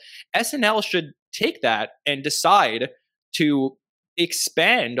 So SNL should take that and decide to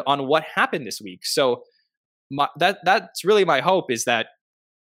expand on what happened this week. So that's really my hope, is that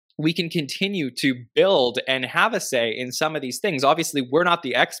we can continue to build and have a say in some of these things. Obviously, we're not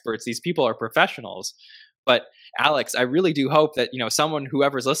the experts. These people are professionals. But Alex, I really do hope that,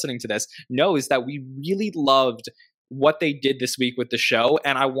 whoever's listening to this knows that we really loved what they did this week with the show,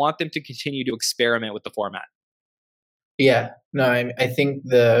 and I want them to continue to experiment with the format. Yeah, no, I think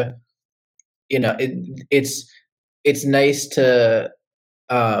it's nice to,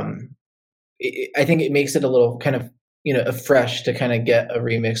 I think it makes it a little kind of, fresh to kind of get a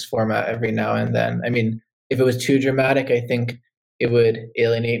remix format every now and then. I mean, if it was too dramatic, I think it would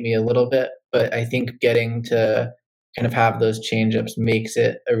alienate me a little bit, but I think getting to kind of have those change-ups makes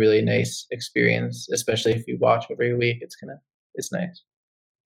it a really nice experience, especially if you watch every week. It's nice.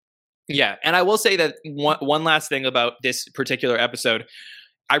 Yeah, and I will say that one last thing about this particular episode.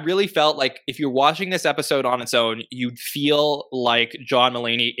 I really felt like if you're watching this episode on its own, you'd feel like John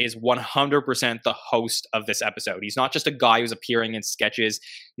Mulaney is 100% the host of this episode. He's not just a guy who's appearing in sketches.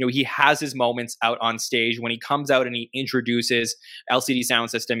 He has his moments out on stage when he comes out and he introduces LCD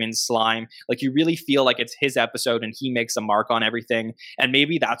Soundsystem in Slime. You really feel like it's his episode and he makes a mark on everything. And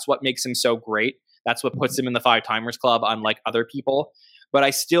maybe that's what makes him so great. That's what puts him in the Five Timers Club, unlike other people. But I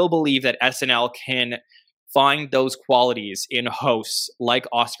still believe that SNL can find those qualities in hosts like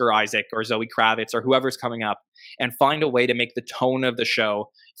Oscar Isaac or Zoe Kravitz or whoever's coming up, and find a way to make the tone of the show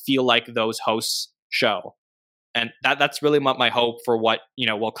feel like those hosts' show. And that's really my hope for what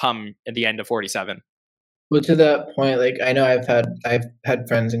will come at the end of 47. Well, to that point, I know I've had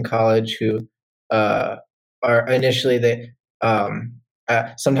friends in college who are initially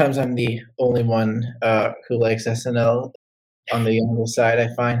sometimes I'm the only one who likes SNL on the younger side,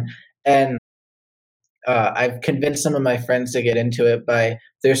 I find, and I've convinced some of my friends to get into it by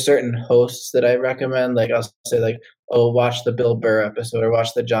there's certain hosts that I recommend. I'll say watch the Bill Burr episode or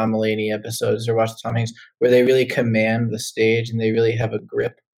watch the John Mulaney episodes or watch the Tom Hanks, where they really command the stage and they really have a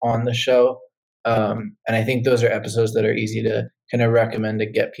grip on the show. And I think those are episodes that are easy to kind of recommend to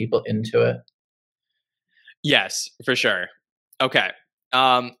get people into it. Yes, for sure. Okay.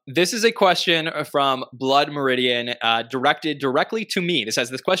 This is a question from Blood Meridian, directed directly to me.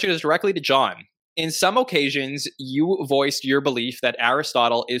 This question is directly to John. In some occasions, you voiced your belief that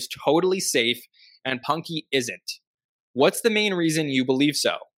Aristotle is totally safe and Punky isn't. What's the main reason you believe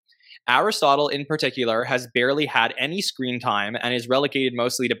so? Aristotle, in particular, has barely had any screen time and is relegated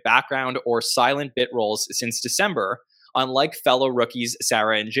mostly to background or silent bit roles since December, unlike fellow rookies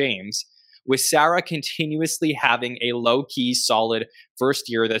Sarah and James, with Sarah continuously having a low-key, solid first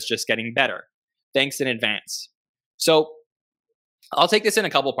year that's just getting better. Thanks in advance. So I'll take this in a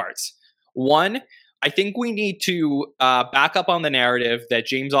couple parts. One, I think we need to back up on the narrative that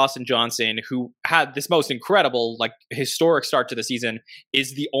James Austin Johnson, who had this most incredible, like, historic start to the season,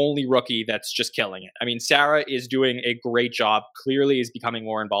 is the only rookie that's just killing it. I mean, Sarah is doing a great job, clearly is becoming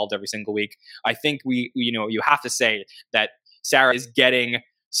more involved every single week. I think you have to say that Sarah is getting,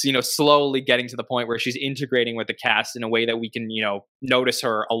 slowly getting to the point where she's integrating with the cast in a way that we can, notice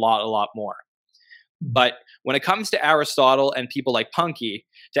her a lot more. But when it comes to Aristotle and people like Punky,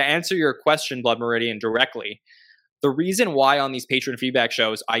 to answer your question, Blood Meridian, directly, the reason why on these patron feedback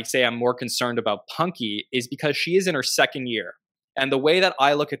shows I say I'm more concerned about Punky is because she is in her second year. And the way that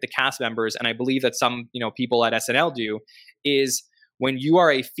I look at the cast members, and I believe that some people at SNL do, is when you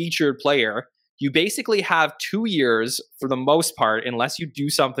are a featured player, you basically have 2 years for the most part, unless you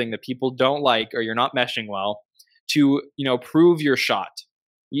do something that people don't like or you're not meshing well, to prove your shot.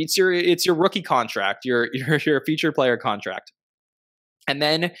 It's your rookie contract, your featured player contract. And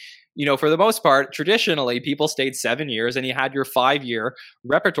then, for the most part, traditionally, people stayed 7 years and you had your 5-year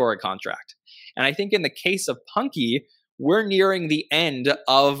repertory contract. And I think in the case of Punky, we're nearing the end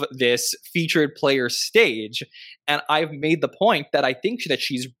of this featured player stage. And I've made the point that I think that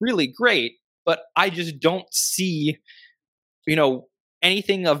she's really great, but I just don't see,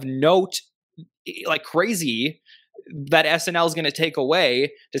 anything of note, like crazy, that SNL is going to take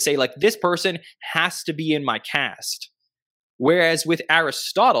away to say, like, this person has to be in my cast. Whereas with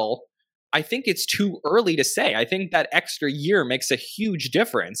Aristotle, I think it's too early to say. I think that extra year makes a huge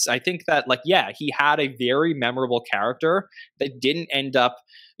difference. I think that, he had a very memorable character that didn't end up,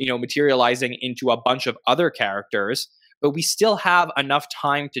 materializing into a bunch of other characters, but we still have enough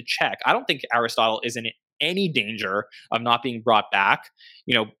time to check. I don't think Aristotle is in any danger of not being brought back,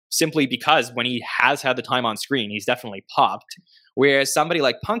 simply because when he has had the time on screen, he's definitely popped. Whereas somebody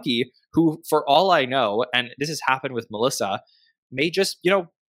like Punky, who, for all I know, and this has happened with Melissa, may just,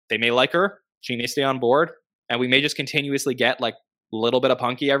 they may like her, she may stay on board, and we may just continuously get like a little bit of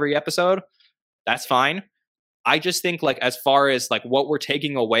Punky every episode. That's fine. I just think, as far as what we're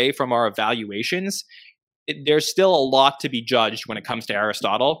taking away from our evaluations, there's still a lot to be judged when it comes to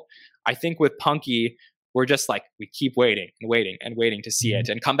Aristotle. I think with Punky, we're just we keep waiting and waiting and waiting to see it,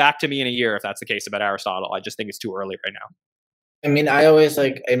 and come back to me in a year if that's the case about Aristotle. I just think it's too early right now. I mean, I always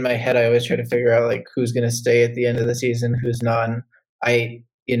in my head, I always try to figure out who's going to stay at the end of the season, who's not. I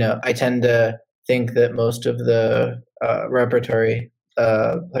tend to think that most of the repertory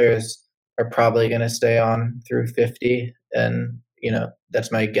players are probably going to stay on through 50, and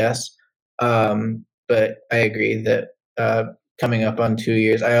that's my guess. But I agree that coming up on 2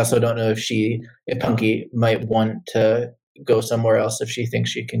 years, I also don't know if Punky might want to go somewhere else if she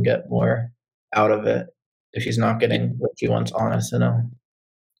thinks she can get more out of it, if she's not getting what she wants on SNL.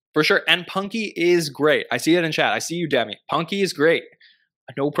 For sure. And Punky is great. I see it in chat. I see you, Demi. Punky is great.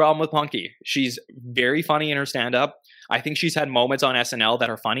 No problem with Punky. She's very funny in her stand-up. I think she's had moments on SNL that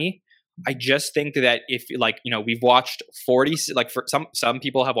are funny. I just think that if we've watched 40, for some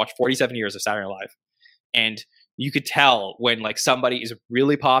people have watched 47 years of Saturday Night Live, and you could tell when somebody is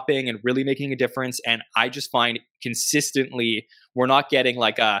really popping and really making a difference. And I just find consistently we're not getting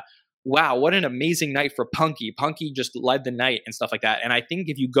wow, what an amazing night for Punky. Punky just led the night and stuff like that. And I think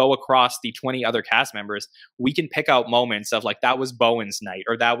if you go across the 20 other cast members, we can pick out moments of that was Bowen's night,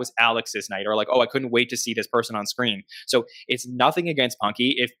 or that was Alex's night, or I couldn't wait to see this person on screen. So it's nothing against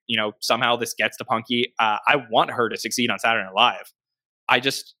Punky. If, somehow this gets to Punky, I want her to succeed on Saturday Night Live. I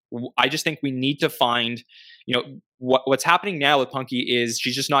just think we need to find, what's happening now with Punky is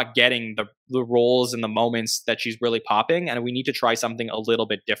she's just not getting the roles and the moments that she's really popping, and we need to try something a little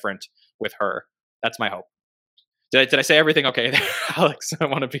bit different with her. That's my hope. Did I say everything okay there, Alex? I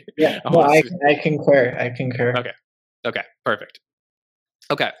want to be. Yeah, I concur. Okay, perfect.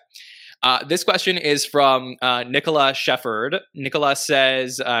 Okay. This question is from Nicola Shefford. Nicola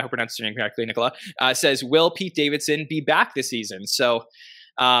says, I hope I pronounced your name correctly, Nicola, says, will Pete Davidson be back this season? So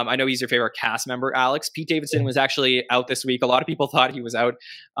I know he's your favorite cast member, Alex. Pete Davidson was actually out this week. A lot of people thought he was out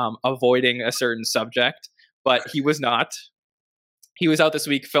avoiding a certain subject, but he was not. He was out this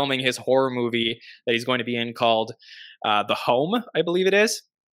week filming his horror movie that he's going to be in called The Home, I believe it is.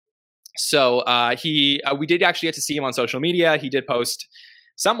 So we did actually get to see him on social media. He did post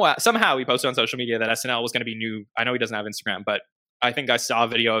somehow he posted on social media that SNL was going to be new. I know he doesn't have Instagram, but I think I saw a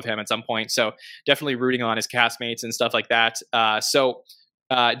video of him at some point. So definitely rooting on his castmates and stuff like that.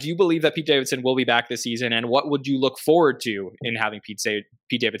 Do you believe that Pete Davidson will be back this season? And what would you look forward to in having Pete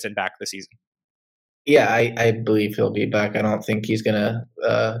Davidson back this season? Yeah, I believe he'll be back. I don't think he's gonna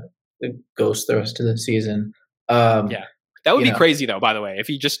ghost the rest of the season. Yeah. That would be know. crazy, though, by the way, if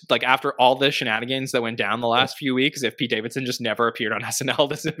he just, like, after all the shenanigans that went down the last few weeks, if Pete Davidson just never appeared on SNL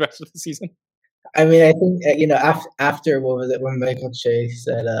this rest of the season. I mean, I think after what was it when Michael Che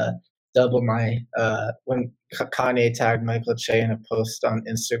said double my when Kanye tagged Michael Che in a post on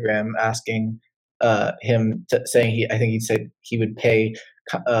Instagram asking him saying I think he said he would pay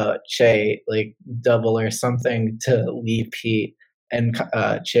Che like double or something to leave Pete, and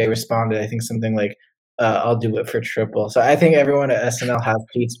Che responded I think something like I'll do it for triple. So I think everyone at SNL has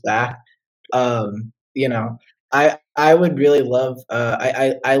Pete's back. You know, I would really love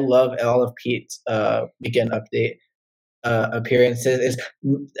I love all of Pete's weekend update appearances.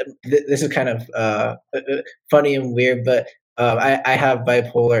 This is kind of funny and weird, but I have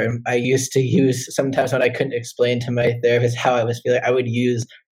bipolar, and I used to use sometimes when I couldn't explain to my therapist how I was feeling, I would use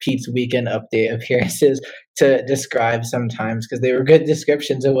Pete's weekend update appearances to describe sometimes because they were good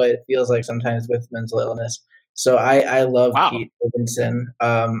descriptions of what it feels like sometimes with mental illness. So I love Pete Davidson.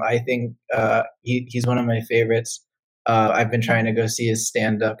 I think he's one of my favorites. I've been trying to go see his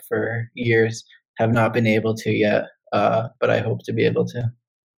stand-up for years. Have not been able to yet, but I hope to be able to.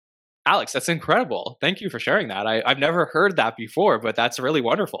 Alex, that's incredible. Thank you for sharing that. I've never heard that before, but that's really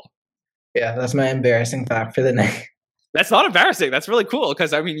wonderful. Yeah, that's my embarrassing fact for the night. That's not embarrassing. That's really cool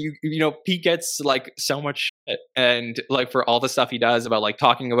because I mean, you know, Pete gets like so much shit, and like for all the stuff he does about like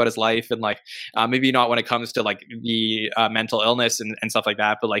talking about his life and like maybe not when it comes to like the mental illness and stuff like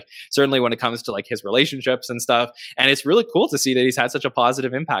that, but like certainly when it comes to like his relationships and stuff. And it's really cool to see that he's had such a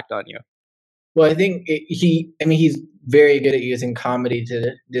positive impact on you. Well, I think he's very good at using comedy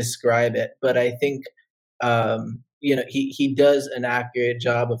to describe it, but I think you know he does an accurate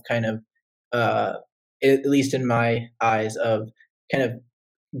job of kind of at least in my eyes, of kind of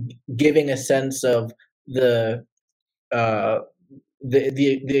giving a sense of the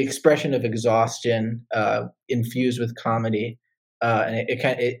expression of exhaustion infused with comedy, and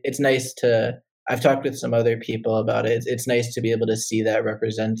it's nice to. I've talked with some other people about it. It's nice to be able to see that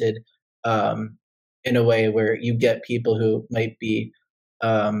represented in a way where you get people who might be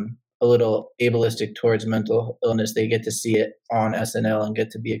a little ableistic towards mental illness. They get to see it on SNL and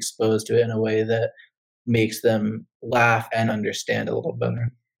get to be exposed to it in a way that makes them laugh and understand a little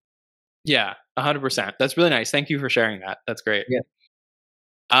better. Yeah, 100%. That's really nice. Thank you for sharing that. That's great. Yeah.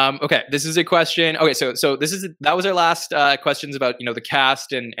 Okay, this is a question. Okay, so that was our last questions about the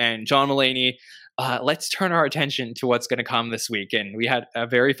cast and John Mulaney. Let's turn our attention to what's going to come this week. And we had a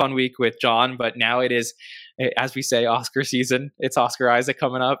very fun week with John, but now it is, as we say, Oscar season. It's Oscar Isaac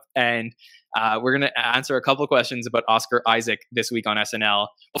coming up, and we're going to answer a couple of questions about Oscar Isaac this week on SNL.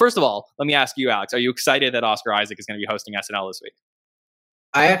 Well, first of all, let me ask you, Alex, are you excited that Oscar Isaac is going to be hosting SNL this week?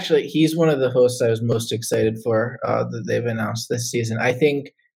 He's one of the hosts I was most excited for that they've announced this season. I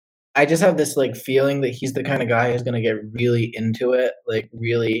think I just have this like feeling that he's the kind of guy who's going to get really into it, like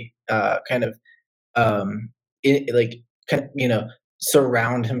really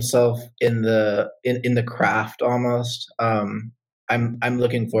surround himself in the craft almost. I'm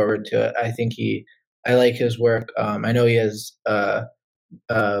looking forward to it. I like his work. I know he has I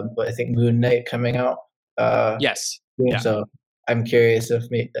think Moon Knight coming out. Yes. Yeah. So I'm curious if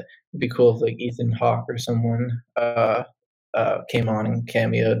it'd be cool if like Ethan Hawke or someone came on and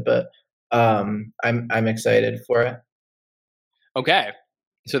cameoed, but I'm excited for it. Okay.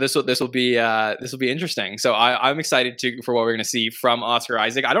 So this will be interesting. So I'm excited for what we're going to see from Oscar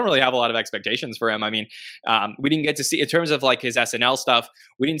Isaac. I don't really have a lot of expectations for him. I mean, we didn't get to see, in terms of like his SNL stuff,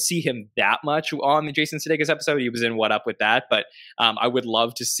 we didn't see him that much on the Jason Sudeikis episode. He was in What Up With That, but I would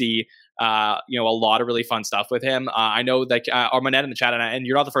love to see a lot of really fun stuff with him. I know that our Monette in the chat, and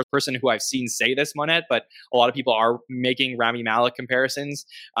you're not the first person who I've seen say this, Monette, but a lot of people are making Rami Malek comparisons.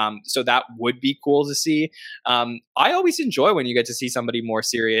 So that would be cool to see. I always enjoy when you get to see somebody more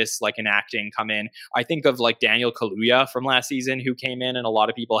serious, like in acting, come in. I think of like Daniel Kaluuya from last season, who came in, and a lot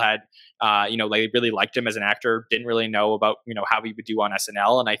of people had, they really liked him as an actor, didn't really know about, how he would do on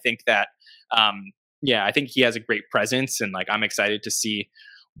SNL. And I think that, I think he has a great presence, and like, I'm excited to see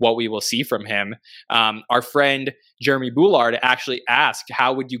what we will see from him. Our friend Jeremy Boulard actually asked,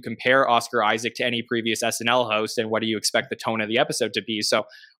 how would you compare Oscar Isaac to any previous SNL host, and what do you expect the tone of the episode to be? So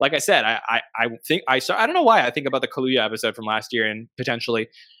like I said, I don't know why I think about the Kaluuya episode from last year and potentially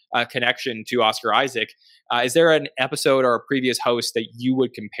a connection to Oscar Isaac. Is there an episode or a previous host that you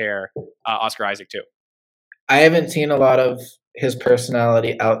would compare Oscar Isaac to? I haven't seen a lot of his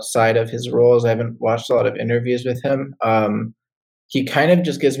personality outside of his roles. I haven't watched a lot of interviews with him. He kind of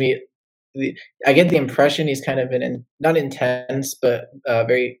just gives me I get the impression he's kind of not intense, but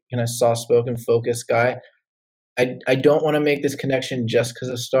very kind of soft-spoken, focused guy. I don't want to make this connection just because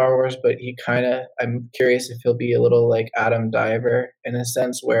of Star Wars, but I'm curious if he'll be a little like Adam Driver in a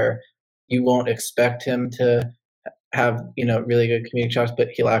sense where you won't expect him to have, really good comedic chops, but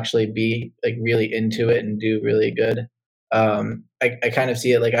he'll actually be like really into it and do really good. I kind of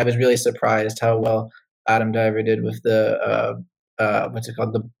see it like I was really surprised how well Adam Driver did with the what's it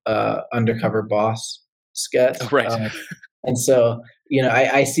called, the undercover boss sketch. Right. And so,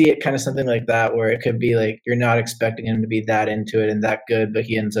 I see it kind of something like that where it could be like you're not expecting him to be that into it and that good, but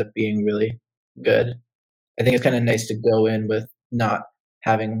he ends up being really good. I think it's kind of nice to go in with not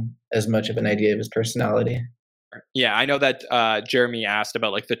having as much of an idea of his personality. Yeah, I know that Jeremy asked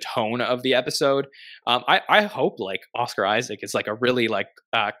about like the tone of the episode. I hope like Oscar Isaac is like a really like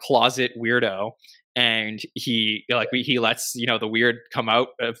closet weirdo, and he lets the weird come out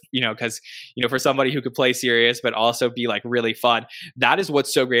of because for somebody who could play serious but also be like really fun. That is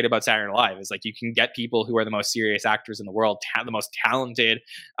what's so great about Saturday Night Live is like you can get people who are the most serious actors in the world, the most talented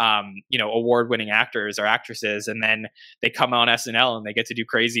award-winning actors or actresses, and then they come on SNL and they get to do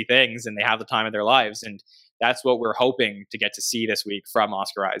crazy things and they have the time of their lives, and that's what we're hoping to get to see this week from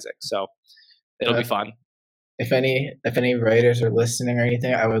Oscar Isaac. So it'll be fun. If any writers are listening or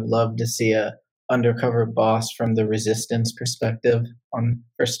anything, I would love to see a undercover boss from the Resistance perspective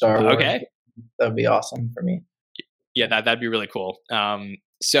for Star Wars. Okay, that would be awesome for me. Yeah, that'd be really cool.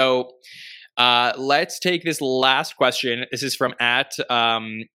 So let's take this last question. This is from at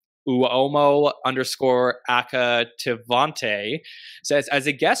Uomo_Akativante. Says, as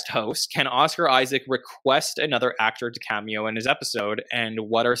a guest host, can Oscar Isaac request another actor to cameo in his episode? And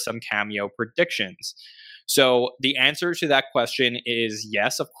what are some cameo predictions? So the answer to that question is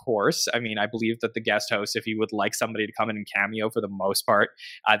yes, of course. I mean, I believe that the guest host, if he would like somebody to come in and cameo for the most part,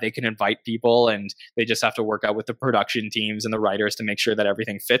 they can invite people and they just have to work out with the production teams and the writers to make sure that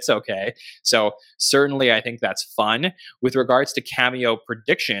everything fits okay. So certainly I think that's fun. With regards to cameo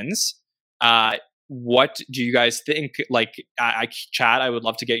predictions, what do you guys think? Like, Chad, I would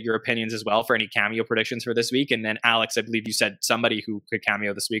love to get your opinions as well for any cameo predictions for this week. And then Alex, I believe you said somebody who could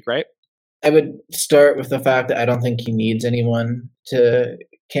cameo this week, right? I would start with the fact that I don't think he needs anyone to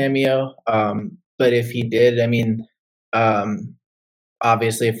cameo. But if he did, I mean,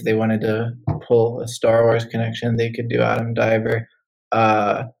 obviously, if they wanted to pull a Star Wars connection, they could do Adam Driver.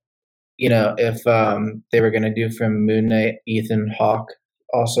 If they were going to do from Moon Knight, Ethan Hawke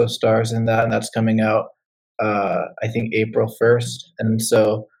also stars in that, and that's coming out, I think, April 1st. And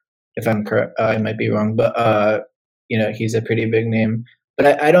so, if I'm correct, I might be wrong, but he's a pretty big name.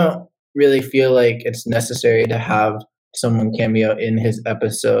 But I don't really feel like it's necessary to have someone cameo in his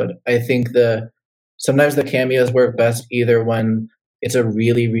episode. I think sometimes the cameos work best either when it's a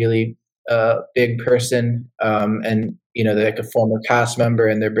really, really big person, and they're like a former cast member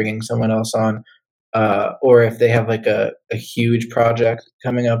and they're bringing someone else on, or if they have like a huge project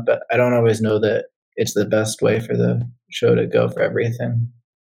coming up. But I don't always know that it's the best way for the show to go for everything.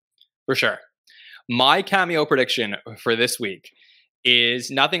 For sure. My cameo prediction for this week is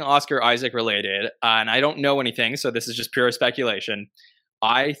nothing Oscar Isaac related, and I don't know anything, so this is just pure speculation.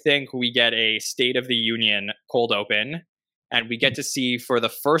 I think we get a State of the Union cold open, and we get to see for the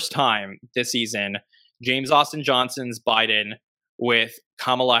first time this season James Austin Johnson's Biden with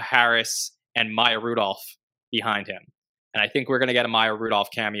Kamala Harris and Maya Rudolph behind him. And I think we're going to get a Maya Rudolph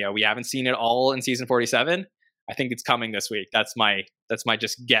cameo. We haven't seen it all in season 47. I think it's coming this week. That's my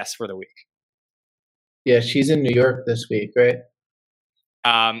just guess for the week. Yeah, she's in New York this week, right?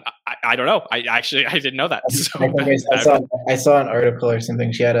 I don't know. I didn't know that. So I saw an article or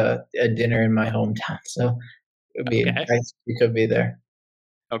something. She had a dinner in my hometown, so it would be nice. You could be there.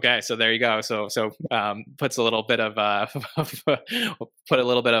 Okay, so there you go. So puts a little bit of put a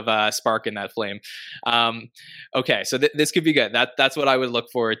little bit of spark in that flame. Okay, so this could be good. That's what I would look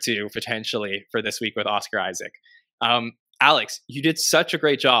forward to potentially for this week with Oscar Isaac. Alex, you did such a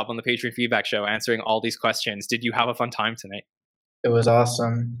great job on the Patron Feedback Show answering all these questions. Did you have a fun time tonight? It was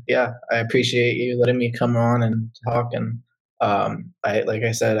awesome. Yeah, I appreciate you letting me come on and talk. And like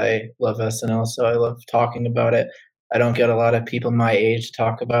I said, I love SNL, so I love talking about it. I don't get a lot of people my age to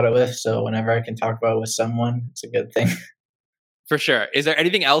talk about it with, so whenever I can talk about it with someone, it's a good thing. For sure. Is there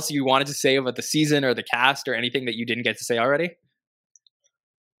anything else you wanted to say about the season or the cast or anything that you didn't get to say already?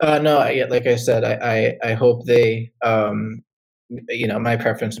 No, like I said, I hope they, my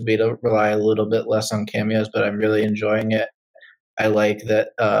preference would be to rely a little bit less on cameos, but I'm really enjoying it. I like that,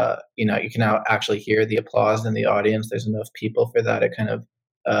 you can now actually hear the applause in the audience. There's enough people for that. It kind of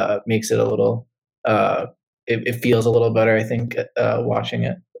makes it a little, it feels a little better, I think, watching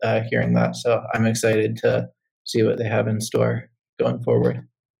it, hearing that. So I'm excited to see what they have in store going forward.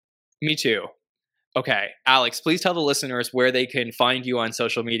 Me too. Okay, Alex, please tell the listeners where they can find you on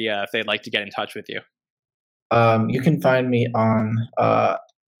social media if they'd like to get in touch with you. You can find me on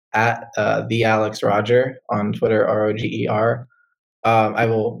at the Alex Roger on Twitter, ROGER. I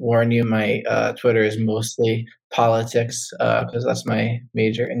will warn you, my Twitter is mostly politics because that's my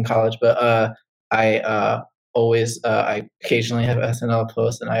major in college. But I I occasionally have SNL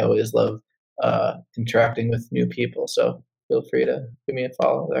posts, and I always love interacting with new people. So feel free to give me a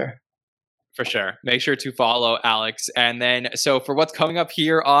follow there. For sure. Make sure to follow Alex. And then, so for what's coming up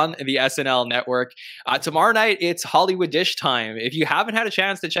here on the SNL network, tomorrow night, it's Hollywood Dish time. If you haven't had a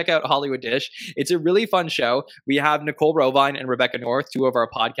chance to check out Hollywood Dish, it's a really fun show. We have Nicole Rovine and Rebecca North, two of our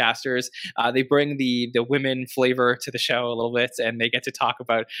podcasters. They bring the women flavor to the show a little bit, and they get to talk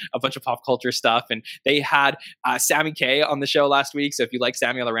about a bunch of pop culture stuff. And they had Sammy K on the show last week. So if you like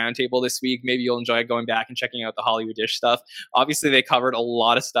Sammy on the Roundtable this week, maybe you'll enjoy going back and checking out the Hollywood Dish stuff. Obviously, they covered a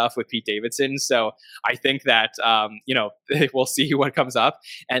lot of stuff with Pete Davidson. So I think that, we'll see what comes up.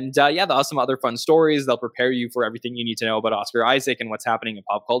 And they'll have some other fun stories. They'll prepare you for everything you need to know about Oscar Isaac and what's happening in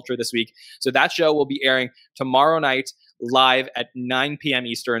pop culture this week. So that show will be airing tomorrow night live at 9 p.m.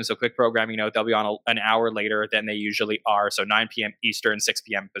 Eastern. So quick programming note, they'll be on an hour later than they usually are. So 9 p.m. Eastern, 6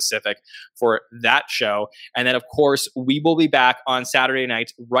 p.m. Pacific for that show. And then, of course, we will be back on Saturday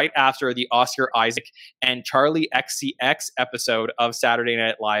night right after the Oscar Isaac and Charlie XCX episode of Saturday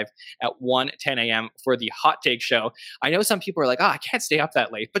Night Live at 1:10 a.m. for the Hot Take Show. I know some people are like, I can't stay up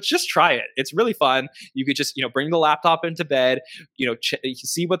that late, but just try it. It's really fun. You could just, bring the laptop into bed,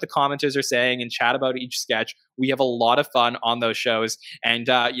 see what the commenters are saying and chat about each sketch. We have a lot of fun on those shows. And,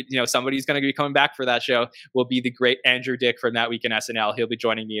 somebody's going to be coming back for that show will be the great Andrew Dick from That Week in SNL. He'll be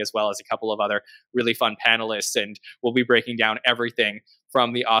joining me as well as a couple of other really fun panelists. And we'll be breaking down everything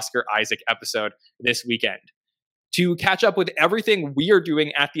from the Oscar Isaac episode this weekend. To catch up with everything we are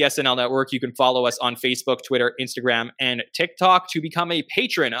doing at the SNL Network, you can follow us on Facebook, Twitter, Instagram, and TikTok. To become a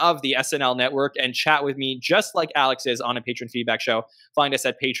patron of the SNL Network and chat with me just like Alex is on a patron feedback show, find us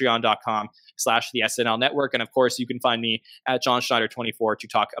at patreon.com/the SNL Network. And of course, you can find me at John Schneider24 to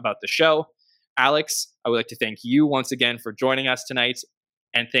talk about the show. Alex, I would like to thank you once again for joining us tonight.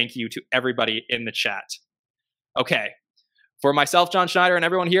 And thank you to everybody in the chat. Okay. For myself, John Schneider, and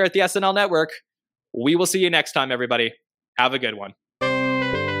everyone here at the SNL Network, we will see you next time, everybody. Have a good one.